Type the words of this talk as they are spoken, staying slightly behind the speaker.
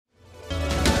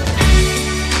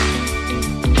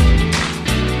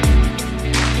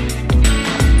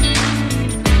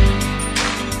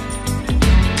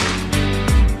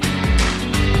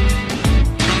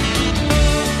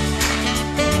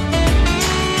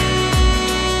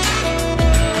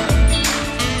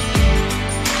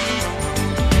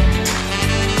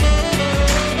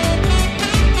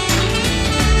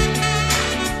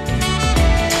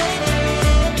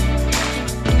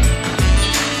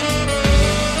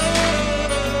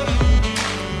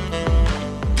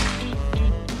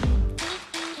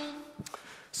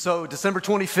So December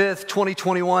 25th,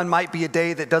 2021 might be a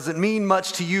day that doesn't mean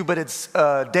much to you, but it's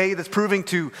a day that's proving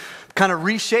to kind of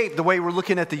reshape the way we're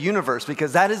looking at the universe,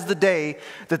 because that is the day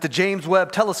that the James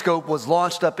Webb Telescope was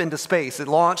launched up into space. It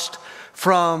launched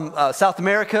from South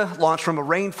America, launched from a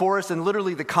rainforest, and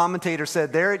literally the commentator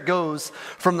said, there it goes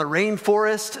from the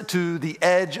rainforest to the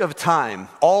edge of time,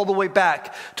 all the way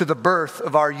back to the birth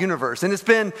of our universe. And it's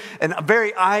been a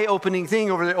very eye-opening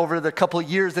thing over the couple of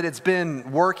years that it's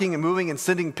been working and moving and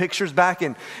sending pictures back,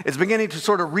 and it's beginning to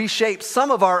sort of reshape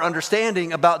some of our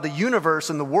understanding about the universe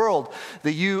and the world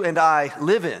that you and I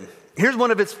live in. Here's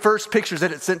one of its first pictures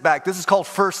that it sent back. This is called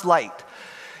First Light.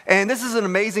 And this is an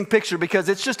amazing picture because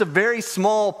it's just a very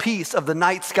small piece of the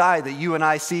night sky that you and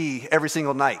I see every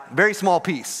single night. Very small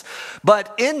piece.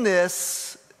 But in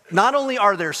this, not only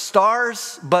are there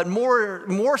stars, but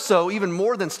more so, even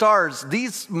more than stars,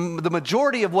 the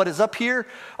majority of what is up here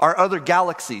are other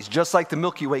galaxies, just like the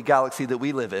Milky Way galaxy that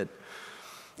we live in.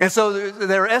 And so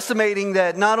they're estimating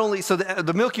that not only, so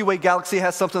the Milky Way galaxy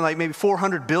has something like maybe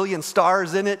 400 billion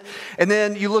stars in it. And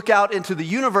then you look out into the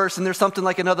universe and there's something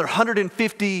like another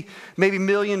 150, maybe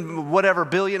million, whatever,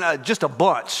 billion, just a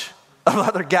bunch of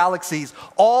other galaxies,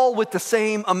 all with the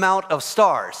same amount of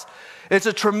stars. It's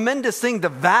a tremendous thing, the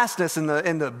vastness and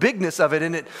the bigness of it.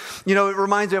 And it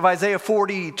reminds me of Isaiah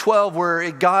 40:12, where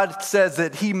God says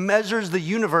that he measures the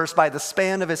universe by the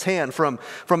span of his hand, from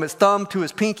his thumb to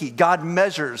his pinky. God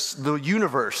measures the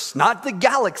universe, not the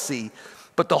galaxy,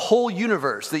 but the whole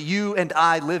universe that you and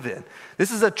I live in.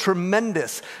 This is a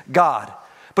tremendous God.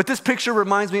 But this picture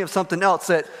reminds me of something else,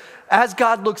 that as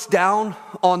God looks down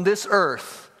on this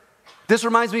earth, this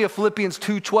reminds me of Philippians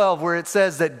 2:12, where it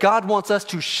says that God wants us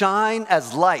to shine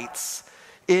as lights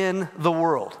in the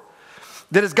world.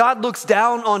 That as God looks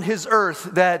down on his earth,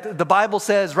 that the Bible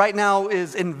says right now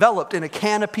is enveloped in a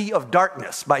canopy of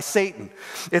darkness by Satan.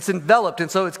 It's enveloped,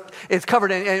 and so it's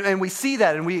covered, and we see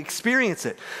that and we experience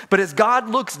it. But as God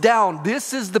looks down,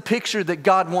 this is the picture that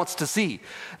God wants to see.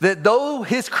 That though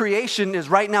his creation is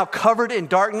right now covered in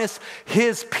darkness,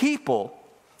 his people,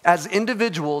 as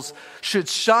individuals, should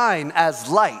shine as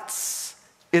lights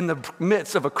in the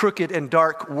midst of a crooked and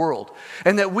dark world.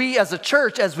 And that we as a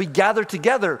church, as we gather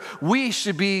together, we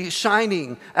should be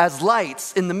shining as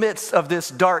lights in the midst of this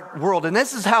dark world. And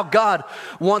this is how God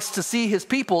wants to see his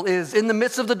people, is in the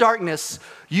midst of the darkness,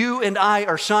 you and I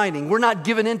are shining. We're not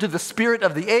given into the spirit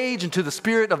of the age and to the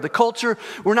spirit of the culture.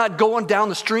 We're not going down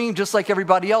the stream just like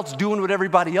everybody else, doing what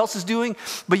everybody else is doing.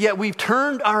 But yet we've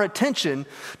turned our attention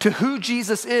to who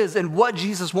Jesus is and what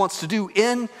Jesus wants to do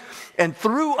in and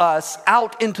through us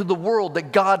out into the world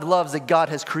that God loves, that God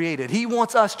has created. He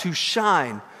wants us to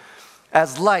shine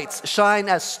as lights, shine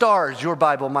as stars, your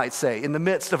Bible might say, in the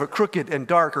midst of a crooked and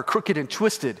dark or crooked and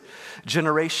twisted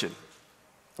generation.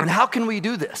 And how can we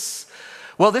do this?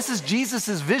 Well, this is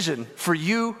Jesus' vision for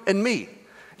you and me.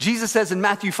 Jesus says in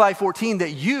Matthew 5:14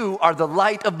 that you are the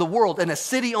light of the world, and a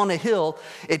city on a hill,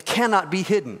 it cannot be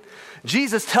hidden.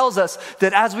 Jesus tells us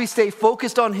that as we stay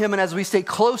focused on him and as we stay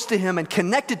close to him and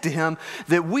connected to him,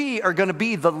 that we are going to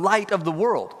be the light of the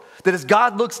world. That as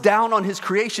God looks down on his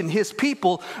creation, his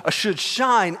people should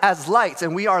shine as lights,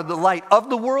 and we are the light of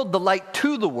the world, the light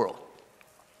to the world.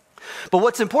 But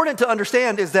what's important to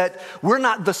understand is that we're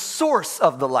not the source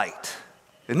of the light.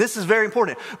 And this is very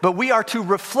important, but we are to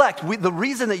reflect. The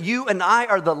reason that you and I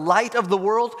are the light of the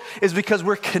world is because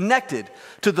we're connected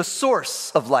to the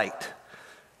source of light,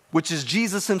 which is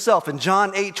Jesus himself in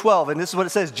John 8:12. And this is what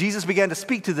it says. Jesus began to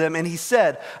speak to them and he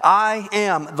said, I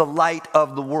am the light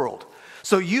of the world.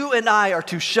 So you and I are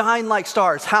to shine like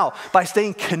stars. How? By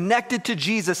staying connected to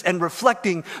Jesus and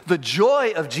reflecting the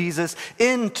joy of Jesus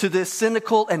into this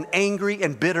cynical and angry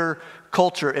and bitter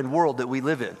culture and world that we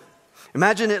live in.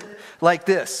 Imagine it like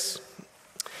this.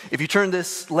 If you turn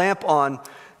this lamp on,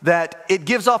 that it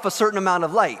gives off a certain amount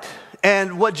of light.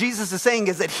 And what Jesus is saying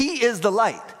is that he is the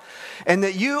light. And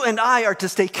that you and I are to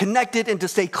stay connected and to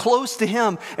stay close to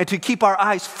him and to keep our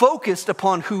eyes focused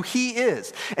upon who he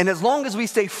is. And as long as we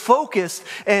stay focused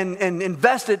and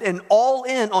invested and all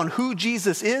in on who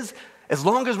Jesus is, as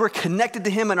long as we're connected to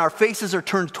him and our faces are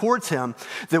turned towards him,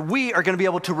 that we are going to be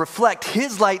able to reflect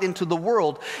his light into the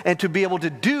world and to be able to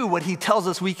do what he tells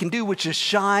us we can do, which is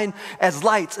shine as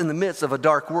lights in the midst of a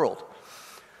dark world.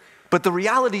 But the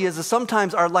reality is that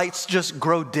sometimes our lights just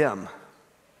grow dim.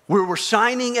 We're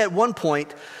shining at one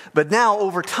point, but now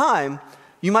over time,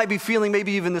 you might be feeling,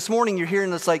 maybe even this morning, you're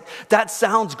hearing this like, that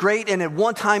sounds great. And at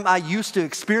one time I used to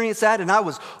experience that and I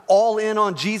was all in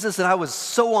on Jesus and I was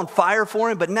so on fire for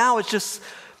him. But now it's just,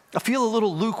 I feel a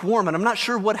little lukewarm and I'm not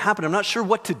sure what happened. I'm not sure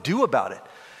what to do about it.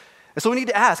 And so we need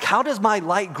to ask, how does my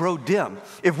light grow dim?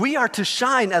 If we are to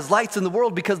shine as lights in the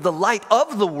world because the light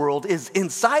of the world is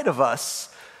inside of us,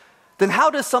 then how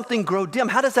does something grow dim?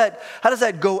 How does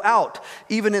that go out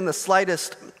even in the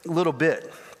slightest little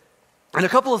bit? And a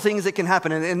couple of things that can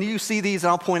happen, and you see these,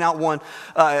 and I'll point out one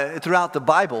throughout the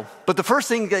Bible. But the first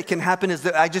thing that can happen is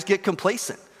that I just get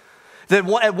complacent. That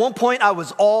at one point I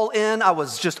was all in, I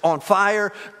was just on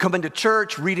fire, coming to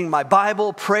church, reading my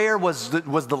Bible, prayer was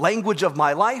the language of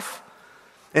my life,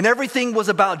 and everything was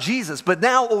about Jesus. But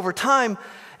now over time,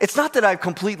 it's not that I've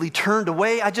completely turned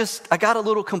away, I got a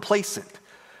little complacent.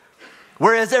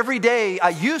 Whereas every day I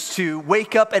used to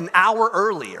wake up an hour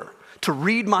earlier to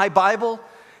read my Bible,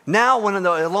 now when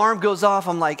the alarm goes off,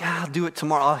 I'm like, I'll do it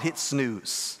tomorrow, I'll hit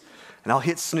snooze. And I'll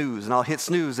hit snooze, and I'll hit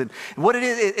snooze. And what it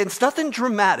is, it's nothing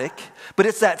dramatic, but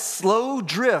it's that slow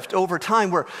drift over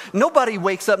time where nobody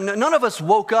wakes up. None of us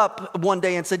woke up one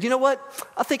day and said, you know what?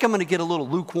 I think I'm going to get a little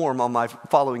lukewarm on my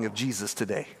following of Jesus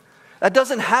today. That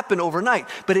doesn't happen overnight,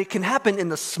 but it can happen in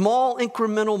the small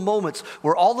incremental moments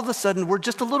where all of a sudden we're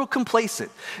just a little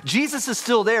complacent. Jesus is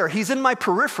still there. He's in my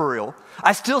peripheral.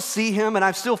 I still see him, and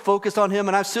I'm still focused on him,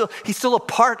 and he's still a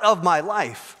part of my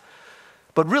life.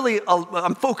 But really,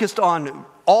 I'm focused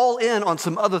all in on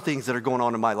some other things that are going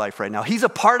on in my life right now. He's a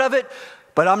part of it,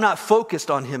 but I'm not focused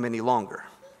on him any longer.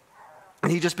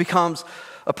 And he just becomes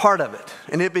a part of it.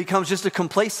 And it becomes just a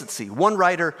complacency. One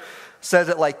writer says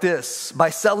it like this: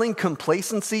 by selling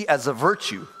complacency as a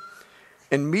virtue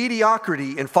and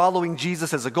mediocrity in following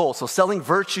Jesus as a goal. So selling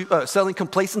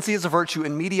complacency as a virtue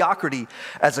and mediocrity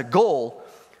as a goal,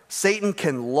 Satan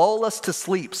can lull us to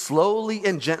sleep slowly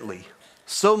and gently.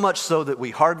 So much so that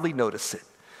we hardly notice it.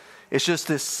 It's just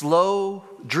this slow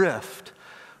drift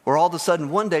where all of a sudden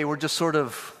one day we're just sort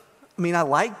of, I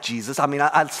like Jesus.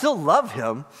 I still love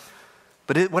him.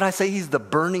 But when I say he's the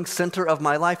burning center of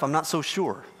my life, I'm not so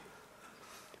sure.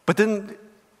 But then,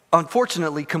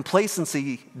 unfortunately,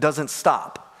 complacency doesn't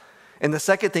stop. And the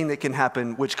second thing that can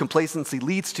happen, which complacency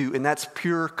leads to, and that's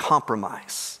pure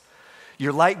compromise.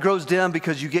 Your light grows dim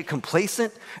because you get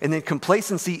complacent, and then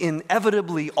complacency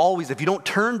inevitably always, if you don't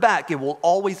turn back, it will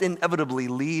always inevitably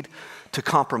lead to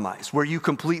compromise, where you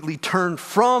completely turn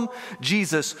from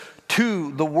Jesus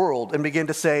to the world and begin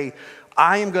to say,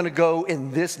 I am going to go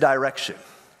in this direction.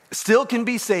 Still can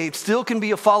be saved, still can be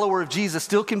a follower of Jesus,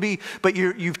 still can be, but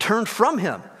you've turned from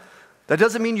him. That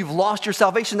doesn't mean you've lost your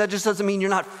salvation. That just doesn't mean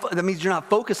that means you're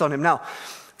not focused on him. Now,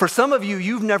 for some of you,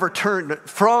 you've never turned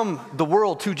from the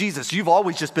world to Jesus. You've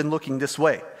always just been looking this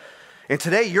way. And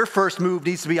today, your first move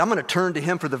needs to be, I'm going to turn to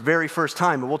him for the very first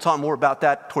time. And we'll talk more about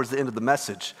that towards the end of the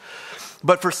message.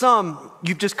 But for some,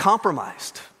 you've just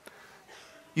compromised.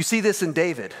 You see this in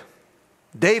David.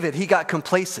 David, he got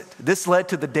complacent. This led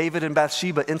to the David and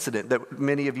Bathsheba incident that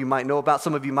many of you might know about,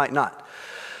 some of you might not.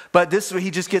 But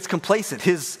he just gets complacent.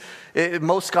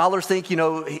 Most scholars think,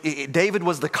 David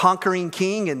was the conquering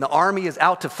king and the army is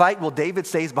out to fight. Well, David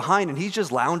stays behind and he's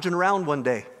just lounging around one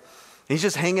day. He's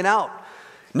just hanging out,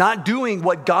 not doing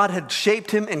what God had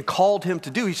shaped him and called him to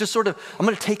do. He's just sort of, I'm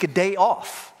going to take a day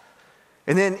off.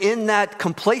 And then in that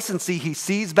complacency, he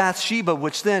sees Bathsheba,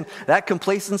 which then that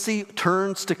complacency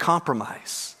turns to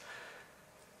compromise.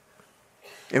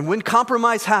 And when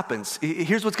compromise happens,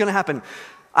 here's what's going to happen.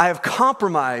 I have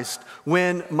compromised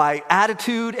when my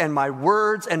attitude and my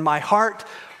words and my heart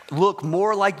look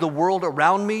more like the world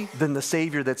around me than the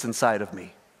Savior that's inside of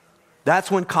me.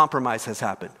 That's when compromise has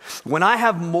happened. When I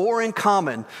have more in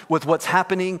common with what's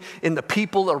happening in the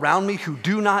people around me who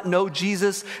do not know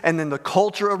Jesus and then the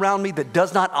culture around me that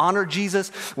does not honor Jesus,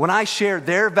 when I share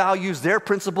their values, their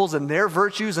principles, and their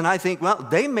virtues, and I think, well,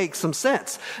 they make some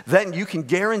sense, then you can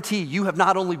guarantee you have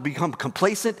not only become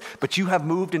complacent, but you have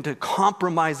moved into a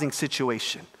compromising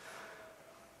situation,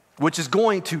 which is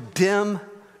going to dim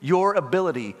your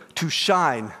ability to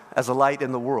shine as a light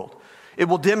in the world. It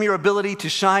will dim your ability to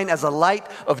shine as a light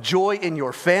of joy in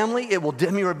your family. It will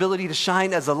dim your ability to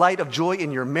shine as a light of joy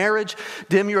in your marriage.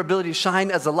 Dim your ability to shine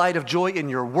as a light of joy in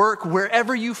your work,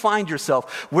 wherever you find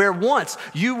yourself. Where once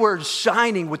you were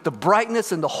shining with the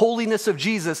brightness and the holiness of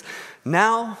Jesus,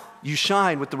 now you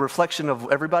shine with the reflection of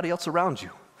everybody else around you.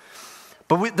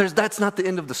 But that's not the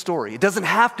end of the story. It doesn't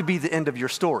have to be the end of your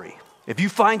story. If you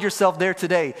find yourself there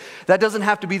today, that doesn't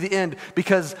have to be the end,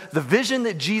 because the vision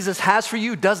that Jesus has for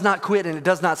you does not quit and it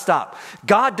does not stop.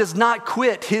 God does not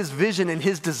quit his vision and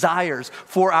his desires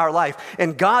for our life.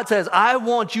 And God says, I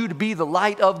want you to be the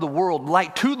light of the world,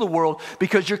 light to the world,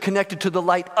 because you're connected to the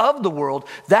light of the world.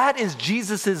 That is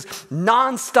Jesus's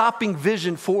non-stopping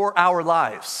vision for our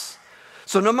lives.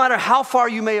 So no matter how far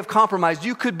you may have compromised,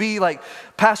 you could be like,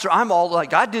 Pastor,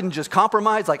 I didn't just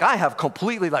compromise, like I have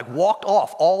completely walked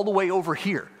off all the way over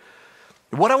here.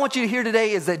 What I want you to hear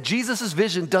today is that Jesus'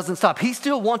 vision doesn't stop. He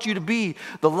still wants you to be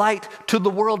the light to the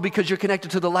world because you're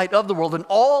connected to the light of the world. And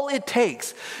all it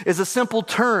takes is a simple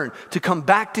turn to come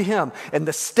back to him. And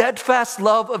the steadfast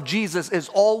love of Jesus is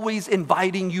always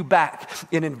inviting you back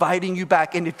and inviting you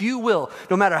back. And if you will,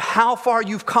 no matter how far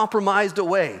you've compromised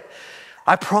away,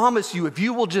 I promise you, if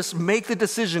you will just make the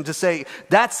decision to say,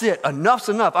 that's it, enough's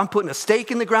enough, I'm putting a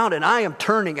stake in the ground and I am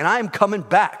turning and I am coming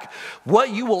back. What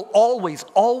you will always,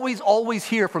 always, always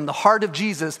hear from the heart of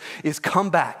Jesus is come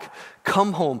back,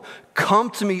 come home, come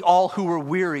to me all who are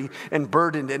weary and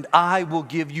burdened and I will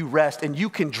give you rest. And you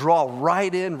can draw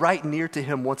right in, right near to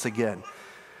him once again.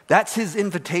 That's his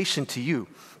invitation to you.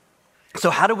 So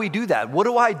how do we do that? What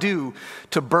do I do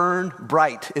to burn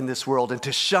bright in this world and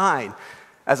to shine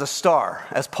as a star,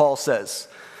 as Paul says?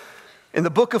 In the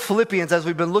book of Philippians, as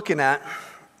we've been looking at,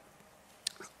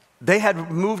 they had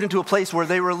moved into a place where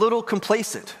they were a little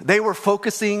complacent. They were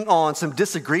focusing on some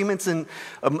disagreements that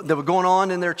were going on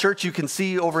in their church. You can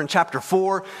see over in chapter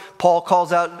 4, Paul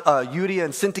calls out Euodia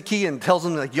and Syntyche and tells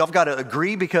them, y'all got to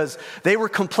agree, because they were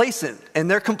complacent. And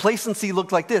their complacency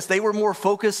looked like this. They were more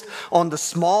focused on the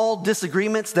small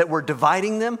disagreements that were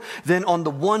dividing them than on the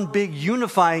one big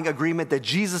unifying agreement that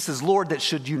Jesus is Lord that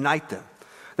should unite them.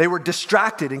 They were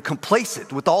distracted and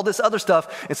complacent with all this other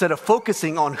stuff instead of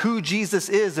focusing on who Jesus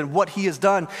is and what he has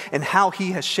done and how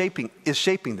he is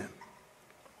shaping them.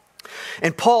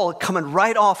 And Paul, coming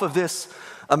right off of this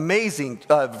amazing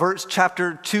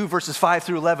chapter 2, verses 5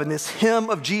 through 11, this hymn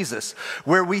of Jesus,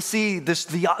 where we see this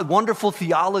wonderful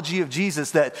theology of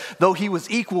Jesus, that though he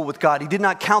was equal with God, he did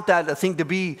not count that a thing to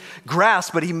be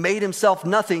grasped, but he made himself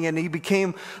nothing and he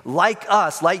became like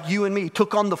us, like you and me,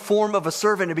 took on the form of a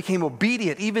servant and became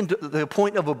obedient, even to the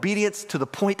point of obedience, to the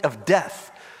point of death.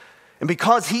 And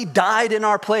because he died in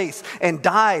our place and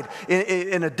died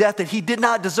in a death that he did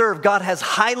not deserve, God has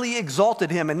highly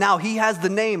exalted him. And now he has the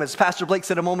name, as Pastor Blake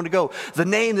said a moment ago, the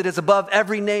name that is above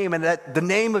every name, and that the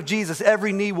name of Jesus,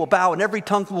 every knee will bow and every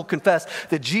tongue will confess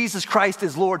that Jesus Christ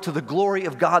is Lord, to the glory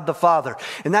of God the Father.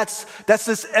 And that's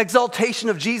this exaltation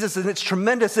of Jesus, and it's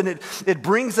tremendous, and it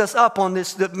brings us up on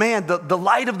this, that man, the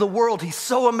light of the world, he's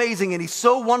so amazing and he's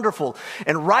so wonderful.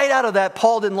 And right out of that,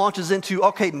 Paul then launches into,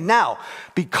 okay, now,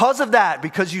 because of that,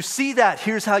 because you see that,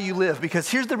 here's how you live. Because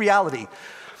here's the reality.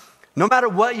 No matter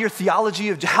what your theology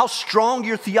of, how strong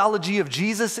your theology of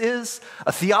Jesus is,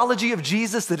 a theology of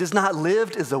Jesus that is not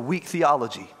lived is a weak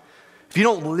theology. If you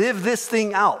don't live this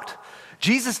thing out,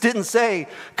 Jesus didn't say,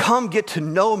 come get to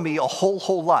know me a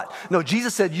whole lot. No,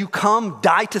 Jesus said, you come,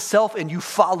 die to self, and you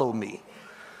follow me.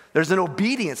 There's an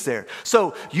obedience there.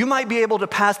 So you might be able to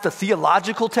pass the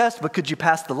theological test, but could you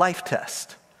pass the life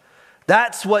test?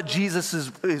 That's what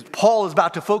Paul is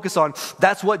about to focus on.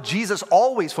 That's what Jesus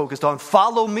always focused on.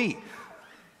 Follow me.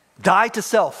 Die to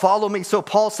self. Follow me. So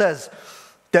Paul says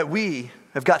that we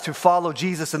have got to follow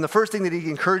Jesus. And the first thing that he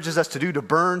encourages us to do to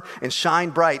burn and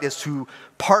shine bright is to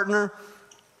partner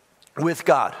with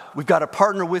God. We've got to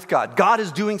partner with God. God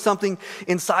is doing something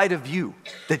inside of you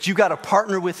that you got to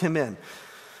partner with him in.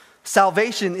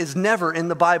 Salvation is never in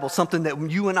the Bible something that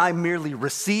you and I merely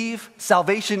receive.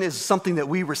 Salvation is something that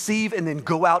we receive and then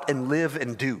go out and live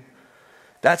and do.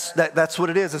 That's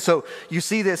what it is. And so you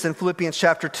see this in Philippians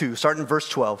chapter 2, starting in verse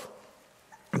 12.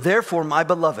 Therefore, my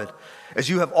beloved, as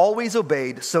you have always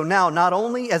obeyed, so now not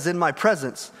only as in my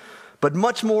presence, but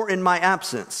much more in my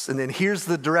absence. And then here's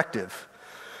the directive.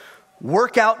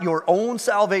 Work out your own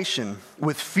salvation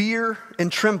with fear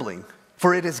and trembling.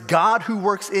 For it is God who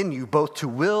works in you both to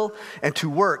will and to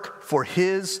work for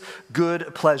his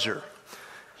good pleasure.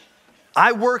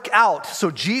 I work out, so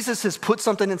Jesus has put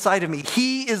something inside of me.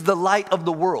 He is the light of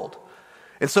the world.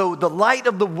 And so the light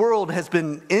of the world has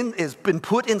been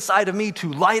put inside of me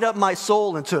to light up my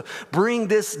soul and to bring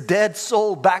this dead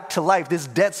soul back to life, this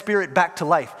dead spirit back to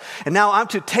life. And now I'm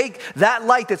to take that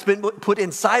light that's been put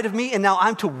inside of me, and now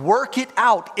I'm to work it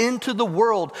out into the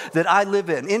world that I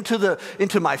live in,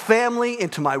 into my family,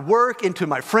 into my work, into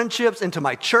my friendships, into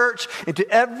my church, into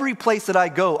every place that I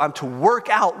go. I'm to work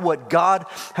out what God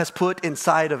has put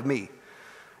inside of me.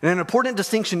 And an important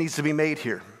distinction needs to be made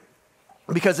here.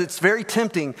 Because it's very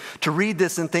tempting to read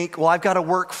this and think, well, I've got to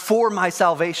work for my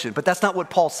salvation. But that's not what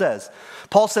Paul says.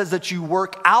 Paul says that you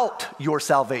work out your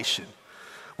salvation.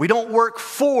 We don't work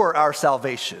for our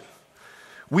salvation.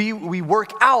 We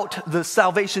work out the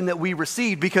salvation that we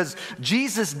received because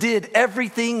Jesus did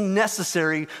everything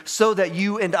necessary so that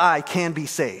you and I can be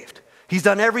saved. He's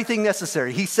done everything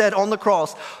necessary. He said on the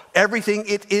cross, everything,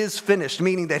 it is finished,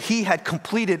 meaning that he had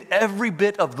completed every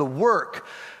bit of the work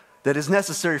that is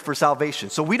necessary for salvation.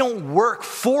 So we don't work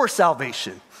for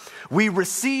salvation. We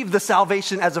receive the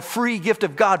salvation as a free gift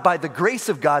of God by the grace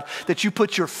of God, that you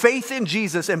put your faith in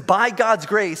Jesus, and by God's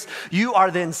grace, you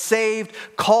are then saved,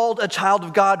 called a child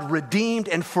of God, redeemed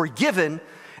and forgiven,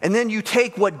 and then you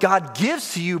take what God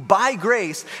gives to you by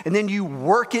grace, and then you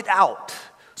work it out.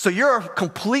 So you're a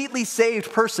completely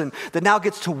saved person that now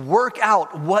gets to work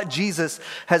out what Jesus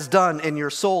has done in your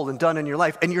soul and done in your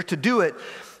life, and you're to do it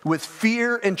with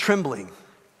fear and trembling.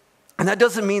 And that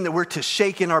doesn't mean that we're to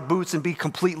shake in our boots and be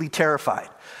completely terrified.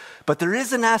 But there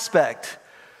is an aspect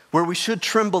where we should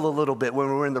tremble a little bit when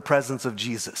we're in the presence of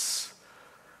Jesus.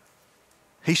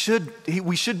 We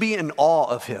should be in awe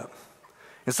of him.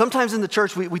 And sometimes in the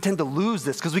church, we tend to lose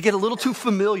this because we get a little too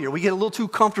familiar. We get a little too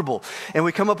comfortable. And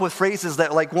we come up with phrases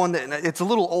that, like one that, it's a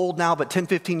little old now, but 10,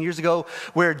 15 years ago,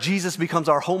 where Jesus becomes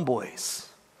our homeboys.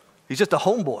 He's just a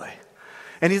homeboy.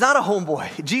 And he's not a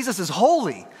homeboy. Jesus is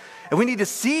holy. And we need to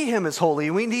see him as holy,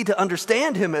 and we need to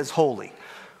understand him as holy.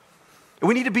 And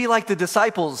we need to be like the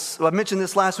disciples. I mentioned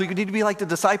this last week. We need to be like the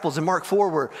disciples in Mark 4,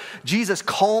 where Jesus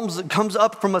comes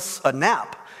up from a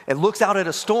nap and looks out at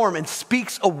a storm and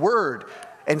speaks a word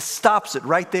and stops it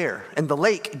right there. And the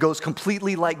lake goes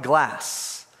completely like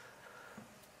glass.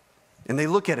 And they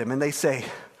look at him and they say,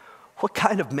 "What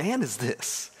kind of man is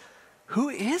this? Who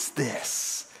is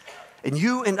this?" And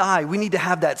you and I, we need to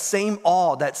have that same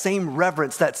awe, that same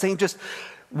reverence, that same just,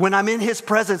 when I'm in his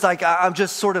presence, like I'm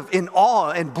just sort of in awe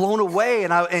and blown away,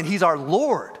 and he's our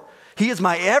Lord. He is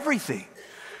my everything,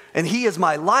 and he is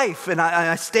my life, and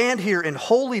I stand here in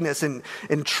holiness and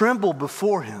tremble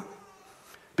before him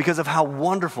because of how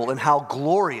wonderful and how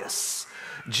glorious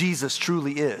Jesus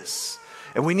truly is.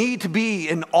 And we need to be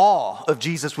in awe of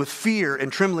Jesus with fear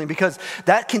and trembling, because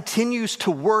that continues to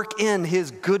work in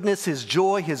his goodness, his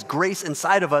joy, his grace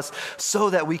inside of us so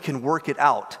that we can work it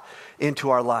out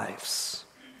into our lives.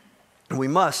 And we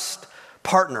must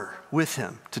partner with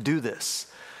him to do this.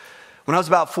 When I was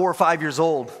about 4 or 5 years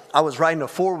old, I was riding a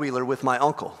four-wheeler with my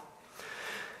uncle.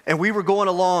 And we were going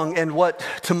along, and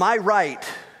to my right,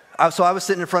 so I was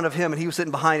sitting in front of him and he was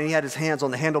sitting behind, and he had his hands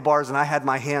on the handlebars and I had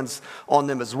my hands on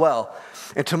them as well.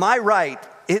 And to my right,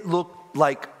 it looked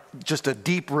like just a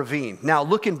deep ravine. Now,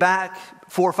 looking back,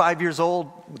 4 or 5 years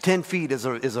old, 10 feet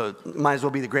might as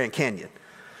well be the Grand Canyon.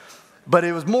 But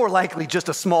it was more likely just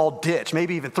a small ditch,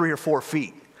 maybe even 3 or 4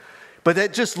 feet. But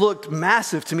it just looked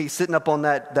massive to me sitting up on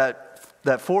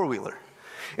that four-wheeler.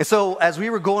 And so as we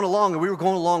were going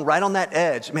along right on that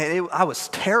edge, man, I was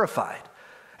terrified.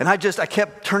 And I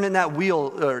kept turning that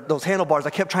wheel, or those handlebars, I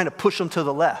kept trying to push them to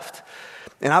the left.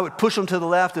 And I would push them to the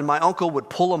left, and my uncle would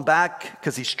pull them back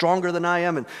because he's stronger than I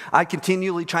am. And I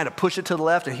continually trying to push it to the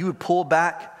left, and he would pull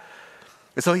back.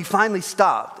 And so he finally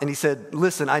stopped, and he said,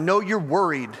 "Listen, I know you're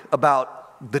worried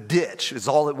about the ditch," is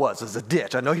all it was a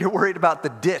ditch. "I know you're worried about the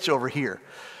ditch over here.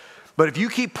 But if you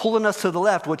keep pulling us to the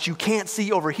left, what you can't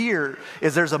see over here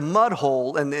is there's a mud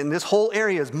hole, and this whole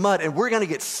area is mud, and we're going to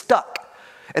get stuck.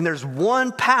 And there's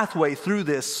one pathway through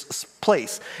this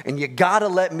place, and you got to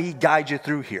let me guide you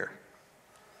through here.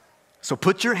 So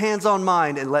put your hands on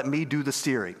mine and let me do the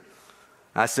steering."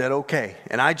 I said, "Okay."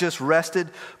 And I just rested,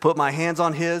 put my hands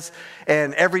on his,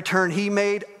 and every turn he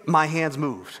made, my hands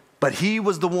moved. But he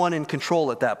was the one in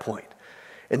control at that point.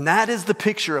 And that is the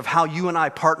picture of how you and I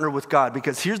partner with God,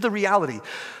 because here's the reality.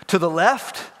 To the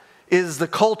left is the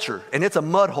culture, and it's a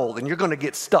mud hole, and you're going to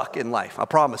get stuck in life, I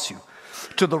promise you.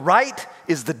 To the right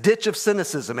is the ditch of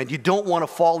cynicism, and you don't want to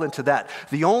fall into that.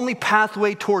 The only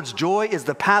pathway towards joy is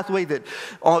the pathway that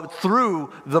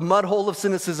through the mud hole of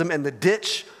cynicism and the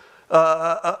ditch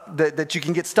that you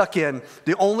can get stuck in.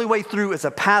 The only way through is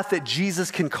a path that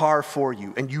Jesus can carve for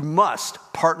you, and you must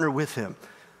partner with him.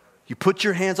 You put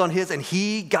your hands on his, and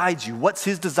he guides you. What's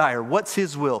his desire? What's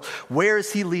his will? Where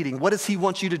is he leading? What does he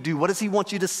want you to do? What does he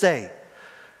want you to say?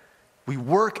 We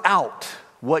work out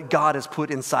what God has put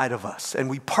inside of us, and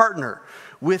we partner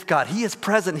with God. He is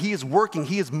present, he is working,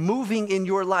 he is moving in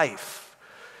your life.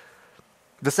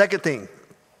 The second thing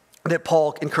that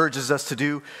Paul encourages us to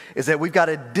do is that we've got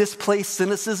to displace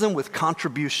cynicism with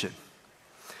contribution.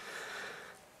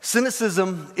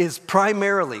 Cynicism is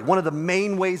primarily, one of the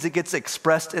main ways it gets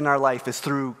expressed in our life is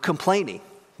through complaining.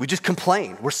 We just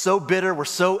complain. We're so bitter, we're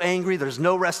so angry, there's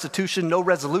no restitution, no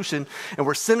resolution, and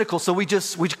we're cynical, so we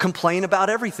complain about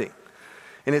everything.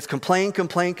 And it's complain.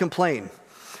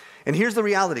 And here's the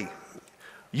reality.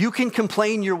 You can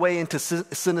complain your way into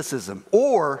cynicism,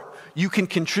 or you can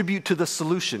contribute to the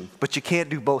solution, but you can't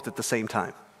do both at the same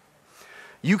time.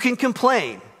 You can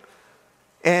complain,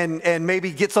 and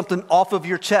maybe get something off of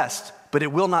your chest, but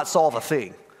it will not solve a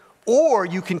thing. Or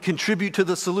you can contribute to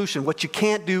the solution. What you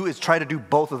can't do is try to do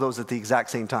both of those at the exact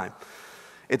same time.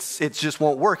 It just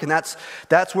won't work, and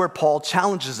that's where Paul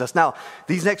challenges us. Now,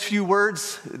 these next few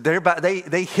words,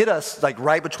 they hit us like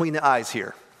right between the eyes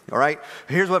here, all right?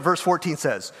 Here's what verse 14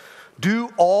 says. Do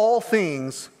all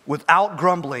things without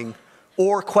grumbling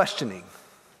or questioning.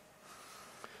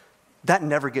 That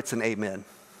never gets an amen.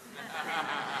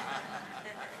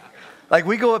 Like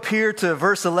we go up here to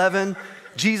verse 11,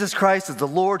 Jesus Christ is the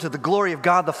Lord to the glory of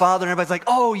God the Father. And everybody's like,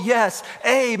 oh yes,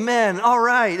 amen, all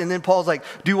right. And then Paul's like,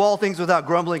 do all things without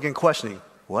grumbling and questioning.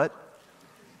 What?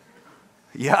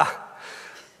 Yeah.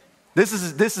 This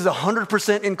is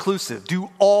 100% inclusive. Do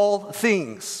all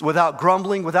things without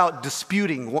grumbling, without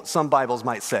disputing, what some Bibles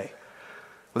might say,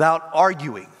 without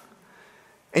arguing.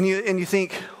 And you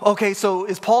think, okay, so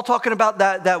is Paul talking about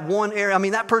that one area? I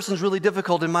mean, that person's really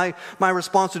difficult. And my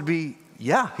response would be,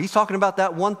 yeah, he's talking about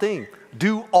that one thing.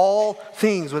 Do all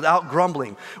things without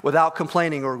grumbling, without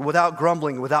complaining, or without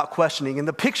grumbling, without questioning. And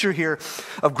the picture here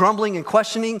of grumbling and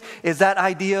questioning is that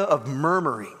idea of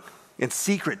murmuring and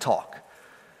secret talk.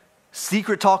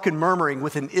 Secret talk and murmuring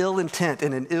with an ill intent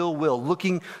and an ill will,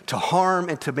 looking to harm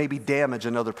and to maybe damage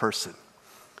another person.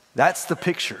 That's the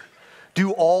picture.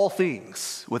 Do all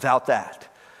things without that.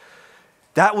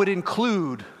 That would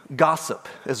include gossip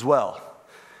as well.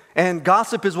 And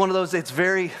gossip is one of those, it's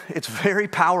very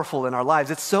powerful in our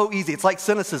lives. It's so easy. It's like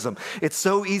cynicism. It's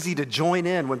so easy to join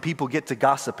in when people get to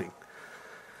gossiping.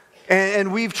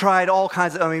 And we've tried all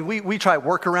kinds of, we try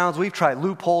workarounds. We've tried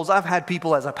loopholes. I've had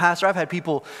people, as a pastor,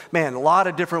 a lot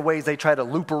of different ways they try to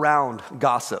loop around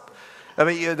gossip. I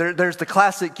mean, there's the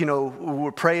classic,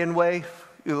 we're praying way.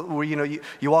 Where, you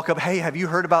walk up, hey, have you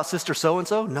heard about Sister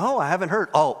so-and-so? No, I haven't heard.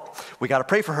 Oh, we got to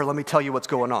pray for her. Let me tell you what's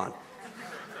going on.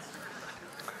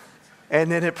 And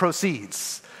then it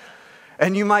proceeds.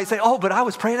 And you might say, oh, but I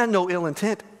was praying, I had no ill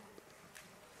intent.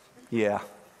 Yeah.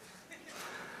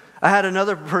 I had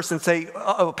another person say,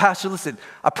 oh, Pastor, listen,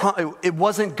 it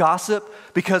wasn't gossip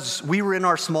because we were in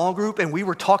our small group and we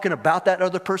were talking about that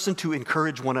other person to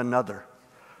encourage one another.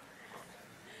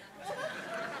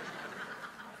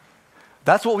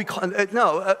 That's what we call,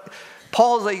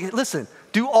 Paul's like, listen,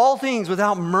 do all things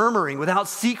without murmuring, without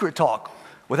secret talk,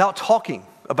 without talking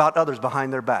about others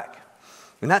behind their back.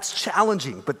 And that's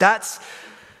challenging, but that's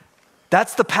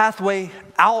the pathway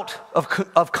out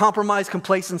of compromise,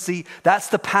 complacency. That's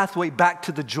the pathway back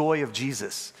to the joy of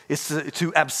Jesus, is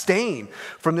to abstain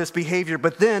from this behavior,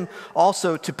 but then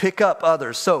also to pick up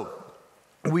others. So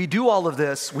we do all of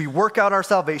this. We work out our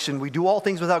salvation. We do all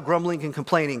things without grumbling and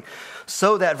complaining,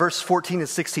 so that verse 14 and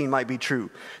 16 might be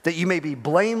true, that you may be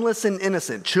blameless and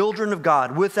innocent, children of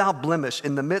God, without blemish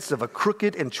in the midst of a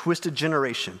crooked and twisted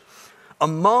generation,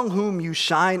 among whom you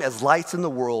shine as lights in the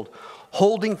world,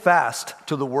 holding fast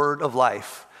to the word of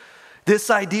life. This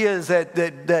idea is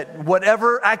that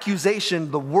whatever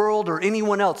accusation the world or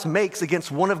anyone else makes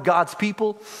against one of God's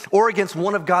people or against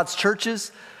one of God's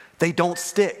churches, they don't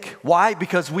stick. Why?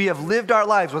 Because we have lived our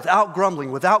lives without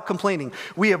grumbling, without complaining.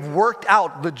 We have worked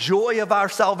out the joy of our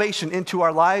salvation into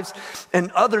our lives,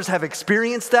 and others have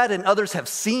experienced that, and others have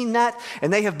seen that,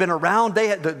 and they have been around.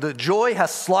 The joy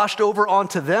has sloshed over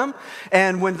onto them.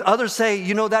 And when others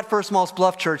say, that First Moss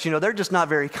Bluff church, they're just not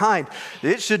very kind,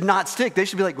 it should not stick. They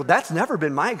should be like, well, that's never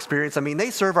been my experience. They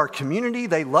serve our community.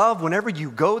 They love whenever you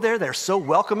go there. They're so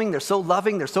welcoming. They're so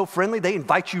loving. They're so friendly. They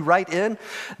invite you right in.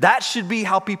 That should be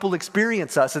how people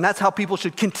experience us, and that's how people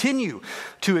should continue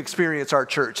to experience our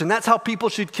church, and that's how people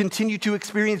should continue to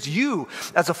experience you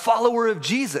as a follower of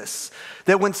Jesus.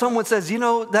 That when someone says,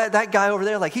 that guy over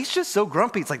there, like, he's just so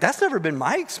grumpy, it's like, that's never been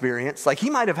my experience. Like, he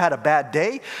might have had a bad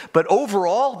day, but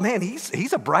overall, man,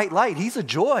 he's a bright light. He's a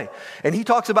joy. And he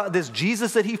talks about this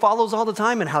Jesus that he follows all the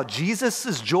time and how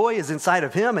Jesus' joy is inside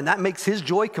of him, and that makes his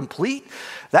joy complete.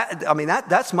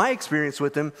 That's my experience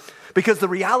with him, because the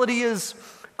reality is,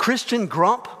 Christian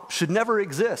grump should never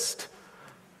exist.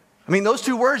 Those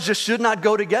two words just should not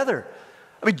go together.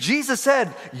 Jesus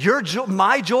said,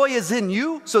 my joy is in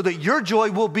you so that your joy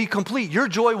will be complete. Your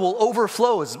joy will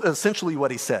overflow is essentially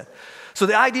what he said. So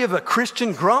the idea of a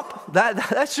Christian grump,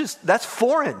 that's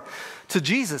foreign to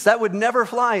Jesus. That would never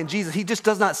fly in Jesus. He just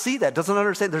does not see that, doesn't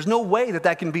understand. There's no way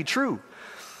that can be true.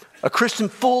 A Christian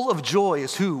full of joy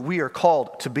is who we are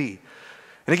called to be.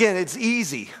 And again, it's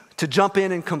easy to jump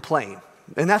in and complain.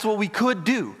 And that's what we could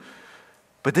do.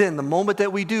 But then the moment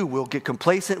that we do, we'll get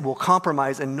complacent, we'll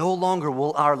compromise, and no longer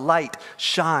will our light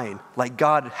shine like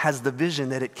God has the vision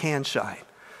that it can shine.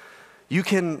 You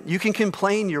can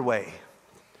complain your way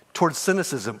towards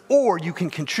cynicism, or you can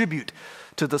contribute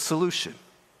to the solution.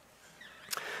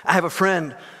 I have a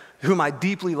friend whom I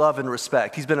deeply love and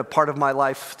respect. He's been a part of my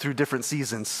life through different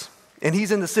seasons. And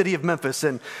he's in the city of Memphis.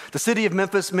 And the city of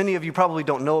Memphis, many of you probably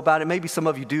don't know about it. Maybe some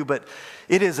of you do, but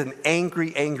it is an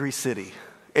angry, angry city.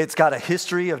 It's got a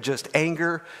history of just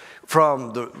anger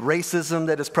from the racism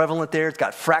that is prevalent there. It's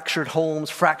got fractured homes,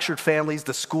 fractured families.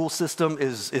 The school system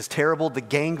is terrible. The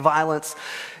gang violence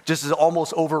just has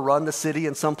almost overrun the city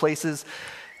in some places.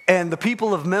 And the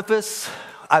people of Memphis,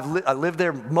 I lived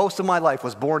there most of my life,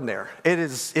 was born there. It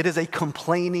is a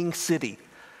complaining city.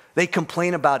 They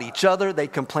complain about each other. They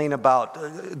complain about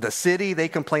the city. They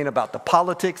complain about the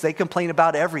politics. They complain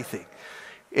about everything.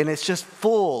 And it's just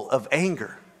full of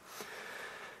anger.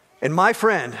 And my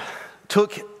friend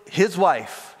took his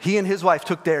wife, he and his wife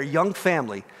took their young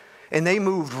family, and they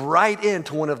moved right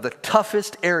into one of the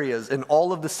toughest areas in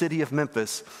all of the city of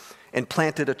Memphis and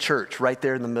planted a church right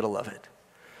there in the middle of it.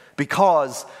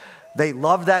 Because they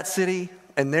loved that city,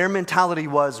 and their mentality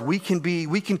was, we can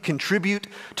contribute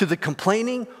to the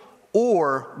complaining,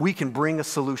 or we can bring a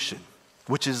solution,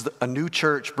 which is a new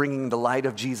church bringing the light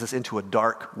of Jesus into a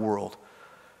dark world,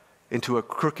 into a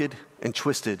crooked and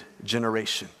twisted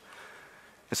generation.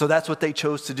 And so that's what they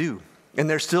chose to do. And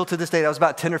they're still to this day, that was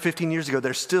about 10 or 15 years ago,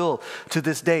 they're still to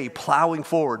this day plowing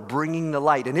forward, bringing the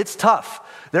light. And it's tough.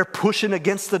 They're pushing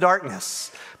against the darkness,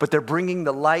 but they're bringing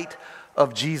the light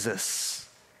of Jesus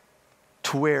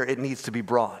to where it needs to be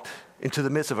brought, into the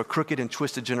midst of a crooked and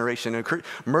twisted generation. And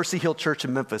Mercy Hill Church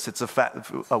in Memphis, it's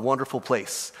a wonderful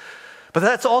place. But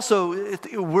that's also,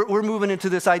 we're moving into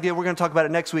this idea, we're going to talk about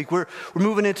it next week. We're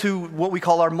moving into what we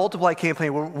call our Multiply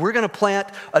campaign. We're going to plant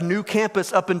a new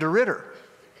campus up in DeRidder.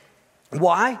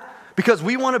 Why? Because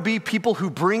we want to be people who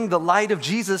bring the light of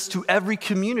Jesus to every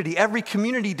community. Every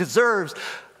community deserves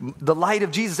the light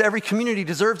of Jesus. Every community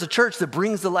deserves a church that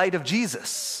brings the light of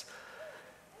Jesus.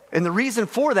 And the reason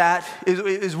for that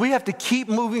is we have to keep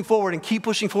moving forward and keep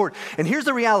pushing forward. And here's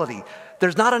the reality.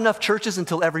 There's not enough churches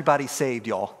until everybody's saved,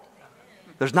 y'all.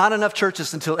 There's not enough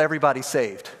churches until everybody's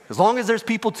saved. As long as there's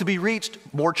people to be reached,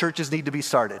 more churches need to be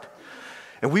started.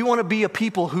 And we want to be a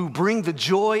people who bring the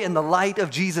joy and the light of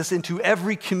Jesus into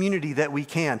every community that we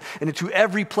can and into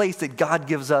every place that God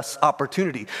gives us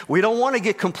opportunity. We don't want to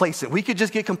get complacent. We could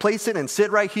just get complacent and sit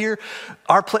right here.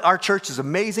 Our church is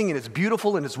amazing and it's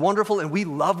beautiful and it's wonderful and we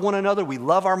love one another. We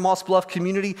love our Moss Bluff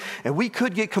community and we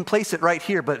could get complacent right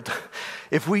here. But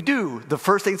if we do, the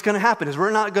first thing that's going to happen is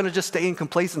we're not going to just stay in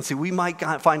complacency. We might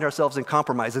find ourselves in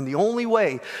compromise. And the only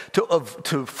way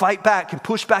to fight back and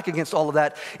push back against all of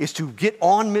that is to get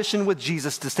on mission with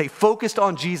Jesus, to stay focused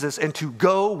on Jesus, and to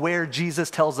go where Jesus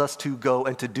tells us to go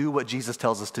and to do what Jesus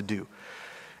tells us to do.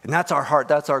 And that's our heart,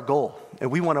 that's our goal. And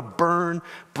we want to burn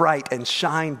bright and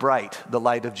shine bright the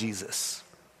light of Jesus.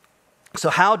 So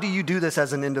how do you do this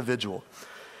as an individual?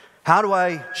 How do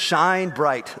I shine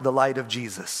bright the light of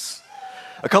Jesus?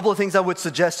 A couple of things I would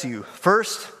suggest to you.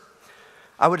 First,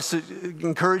 I would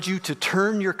encourage you to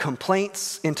turn your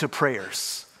complaints into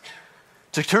prayers.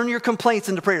 To turn your complaints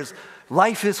into prayers.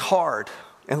 Life is hard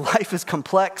and life is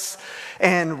complex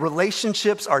and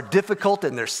relationships are difficult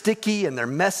and they're sticky and they're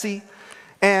messy.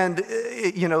 And,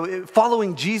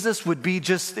 following Jesus would be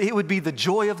the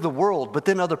joy of the world, but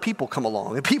then other people come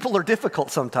along and people are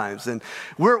difficult sometimes and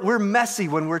we're messy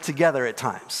when we're together at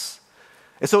times.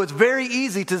 And so it's very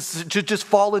easy to just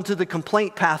fall into the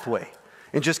complaint pathway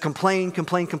and just complain.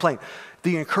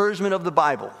 The encouragement of the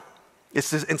Bible is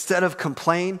to, instead of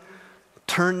complain,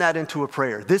 turn that into a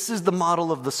prayer. This is the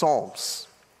model of the Psalms.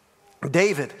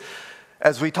 David,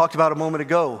 as we talked about a moment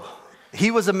ago, he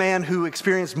was a man who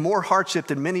experienced more hardship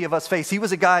than many of us face. He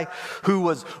was a guy who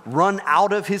was run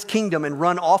out of his kingdom and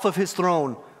run off of his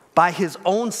throne by his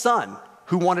own son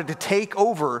who wanted to take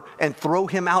over and throw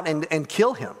him out and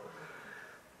kill him.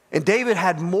 And David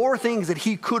had more things that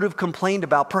he could have complained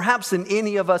about, perhaps than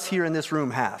any of us here in this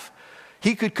room have.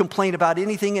 He could complain about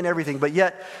anything and everything, but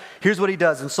yet, here's what he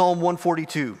does in Psalm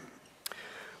 142.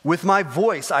 With my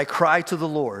voice I cry to the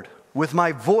Lord. With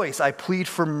my voice I plead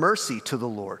for mercy to the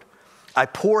Lord. I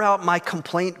pour out my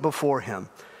complaint before him,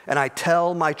 and I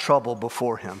tell my trouble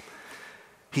before him.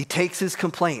 He takes his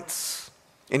complaints,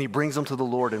 and he brings them to the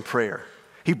Lord in prayer.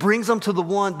 He brings them to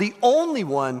the only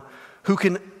one who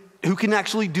can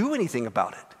actually do anything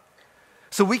about it.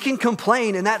 So we can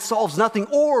complain and that solves nothing,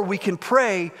 or we can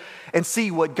pray and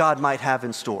see what God might have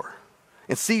in store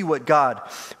and see what God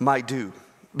might do.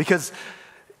 Because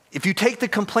if you take the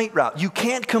complaint route, you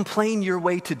can't complain your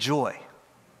way to joy,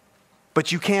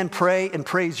 but you can pray and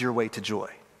praise your way to joy,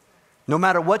 no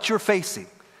matter what you're facing.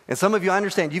 And some of you, I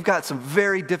understand, you've got some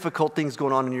very difficult things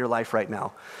going on in your life right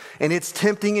now. And it's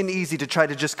tempting and easy to try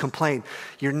to just complain.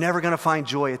 You're never going to find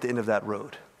joy at the end of that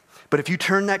road. But if you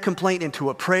turn that complaint into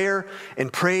a prayer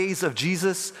and praise of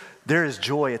Jesus, there is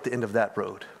joy at the end of that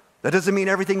road. That doesn't mean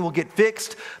everything will get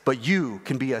fixed, but you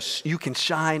can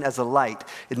shine as a light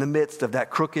in the midst of that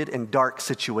crooked and dark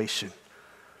situation.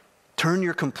 Turn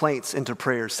your complaints into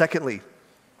prayers. Secondly,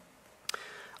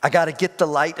 I got to get the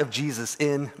light of Jesus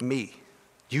in me.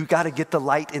 You got to get the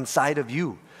light inside of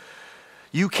you.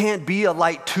 You can't be a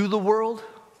light to the world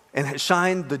and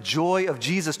shine the joy of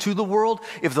Jesus to the world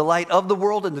if the light of the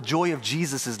world and the joy of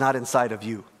Jesus is not inside of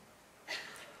you.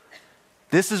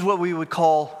 This is what we would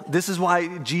call, this is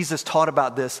why Jesus taught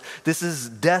about this. This is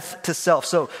death to self.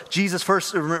 So Jesus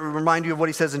first remind you of what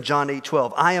he says in John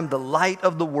 8:12. I am the light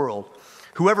of the world.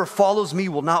 Whoever follows me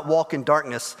will not walk in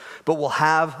darkness, but will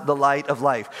have the light of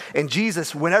life. And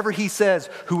Jesus, whenever he says,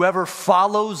 whoever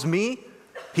follows me,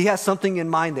 he has something in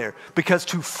mind there. Because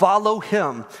to follow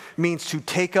him means to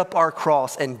take up our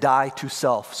cross and die to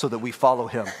self so that we follow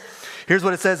him. Here's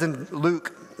what it says in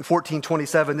Luke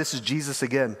 14:27. This is Jesus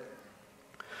again.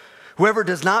 Whoever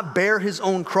does not bear his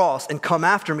own cross and come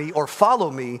after me or follow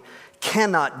me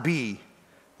cannot be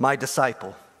my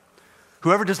disciple.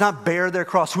 Whoever does not bear their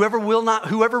cross, whoever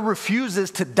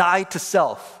refuses to die to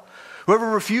self,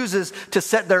 whoever refuses to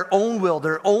set their own will,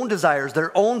 their own desires,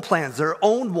 their own plans, their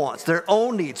own wants, their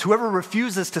own needs, whoever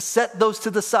refuses to set those to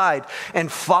the side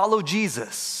and follow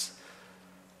Jesus,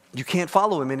 you can't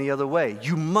follow him any other way.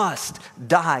 You must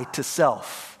die to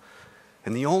self.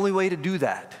 And the only way to do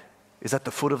that is at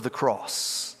the foot of the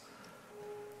cross.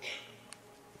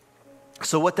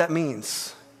 So what that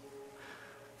means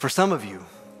for some of you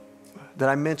that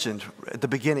I mentioned at the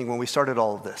beginning when we started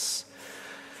all of this,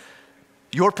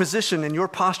 your position and your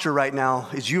posture right now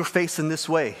is you're facing this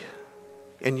way,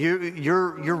 and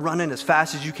you're running as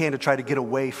fast as you can to try to get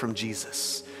away from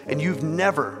Jesus, and you've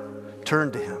never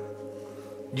turned to him.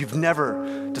 You've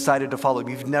never decided to follow him.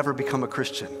 You've never become a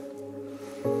Christian.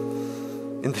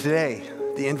 And today,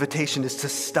 the invitation is to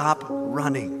stop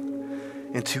running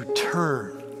and to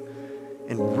turn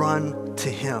and run to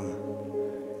him.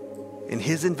 And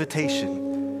his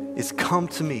invitation is, come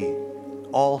to me,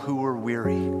 all who are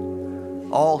weary,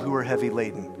 all who are heavy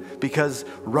laden. Because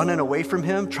running away from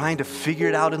him, trying to figure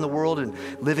it out in the world and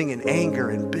living in anger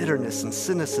and bitterness and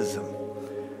cynicism,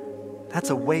 that's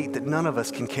a weight that none of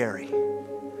us can carry.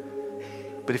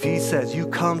 But if he says, you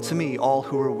come to me, all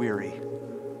who are weary,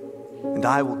 and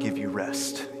I will give you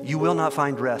rest. You will not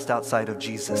find rest outside of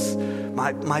Jesus.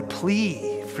 My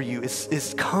plea for you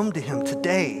is come to him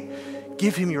today.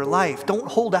 Give him your life. Don't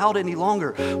hold out any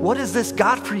longer. What has this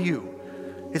got for you?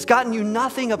 It's gotten you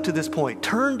nothing up to this point.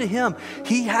 Turn to him.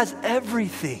 He has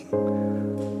everything.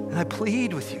 And I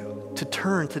plead with you to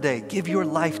turn today. Give your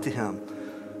life to him.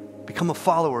 Become a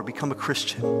follower. Become a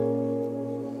Christian.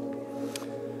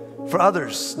 For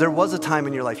others, there was a time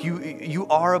in your life. You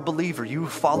are a believer. You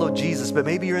follow Jesus, but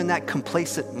maybe you're in that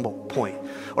complacent point.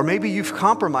 Or maybe you've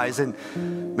compromised, and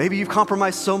maybe you've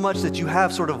compromised so much that you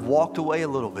have sort of walked away a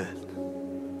little bit.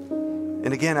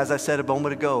 And again, as I said a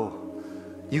moment ago,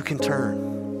 you can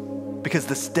turn, because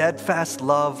the steadfast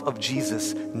love of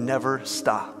Jesus never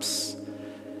stops.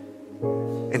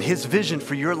 And his vision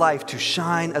for your life to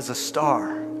shine as a star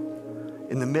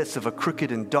in the midst of a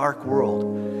crooked and dark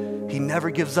world, he never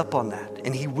gives up on that.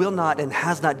 And he will not and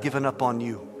has not given up on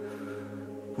you.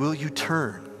 Will you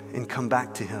turn and come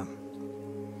back to him?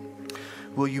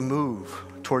 Will you move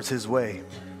towards his way?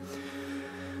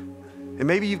 And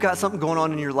maybe you've got something going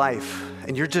on in your life,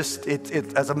 and you're just,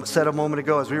 as I said a moment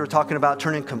ago, as we were talking about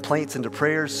turning complaints into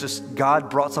prayers, just God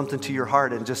brought something to your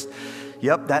heart, and just,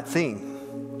 yep, that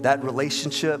thing, that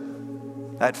relationship,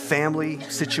 that family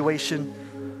situation,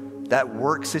 that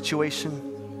work situation,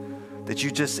 that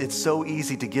you just, it's so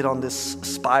easy to get on this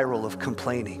spiral of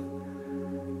complaining.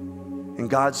 And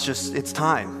God's just, it's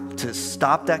time to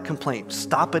stop that complaint,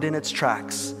 stop it in its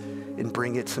tracks, and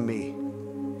bring it to me.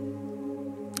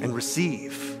 And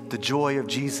receive the joy of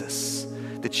Jesus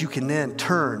that you can then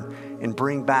turn and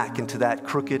bring back into that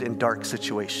crooked and dark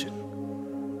situation.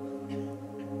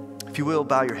 If you will,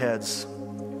 bow your heads.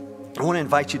 I want to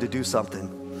invite you to do something.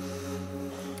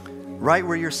 Right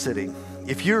where you're sitting,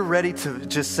 if you're ready to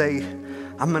just say,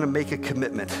 I'm going to make a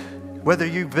commitment, whether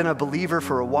you've been a believer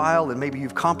for a while and maybe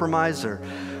you've compromised, or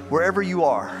wherever you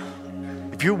are,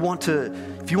 if you want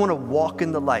to walk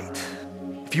in the light,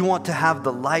 if you want to have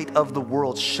the light of the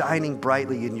world shining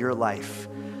brightly in your life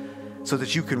so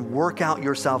that you can work out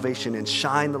your salvation and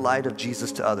shine the light of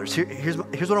Jesus to others, here's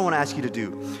what I want to ask you to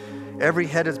do. Every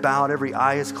head is bowed, every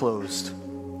eye is closed.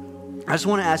 I just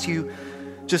want to ask you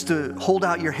just to hold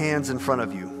out your hands in front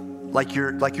of you like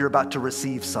you're about to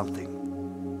receive something.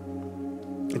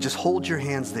 And just hold your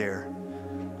hands there.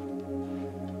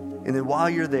 And then while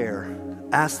you're there,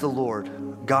 ask the Lord,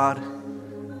 God,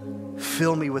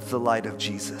 fill me with the light of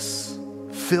Jesus.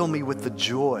 Fill me with the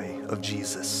joy of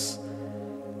Jesus.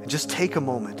 And just take a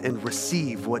moment and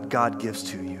receive what God gives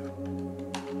to you.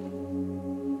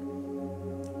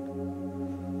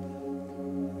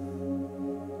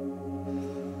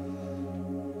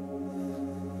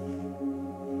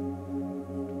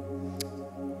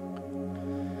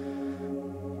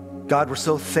 God, we're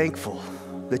so thankful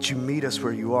that you meet us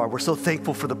where you are. We're so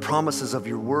thankful for the promises of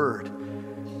your word,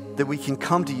 that we can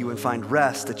come to you and find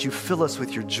rest, that you fill us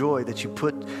with your joy, that you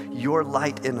put your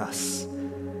light in us.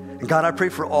 And God, I pray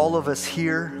for all of us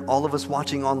here, all of us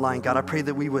watching online. God, I pray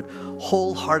that we would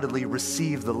wholeheartedly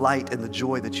receive the light and the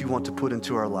joy that you want to put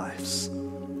into our lives.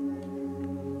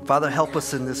 Father, help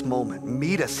us in this moment.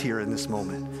 Meet us here in this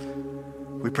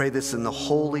moment. We pray this in the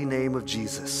holy name of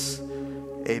Jesus.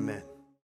 Amen.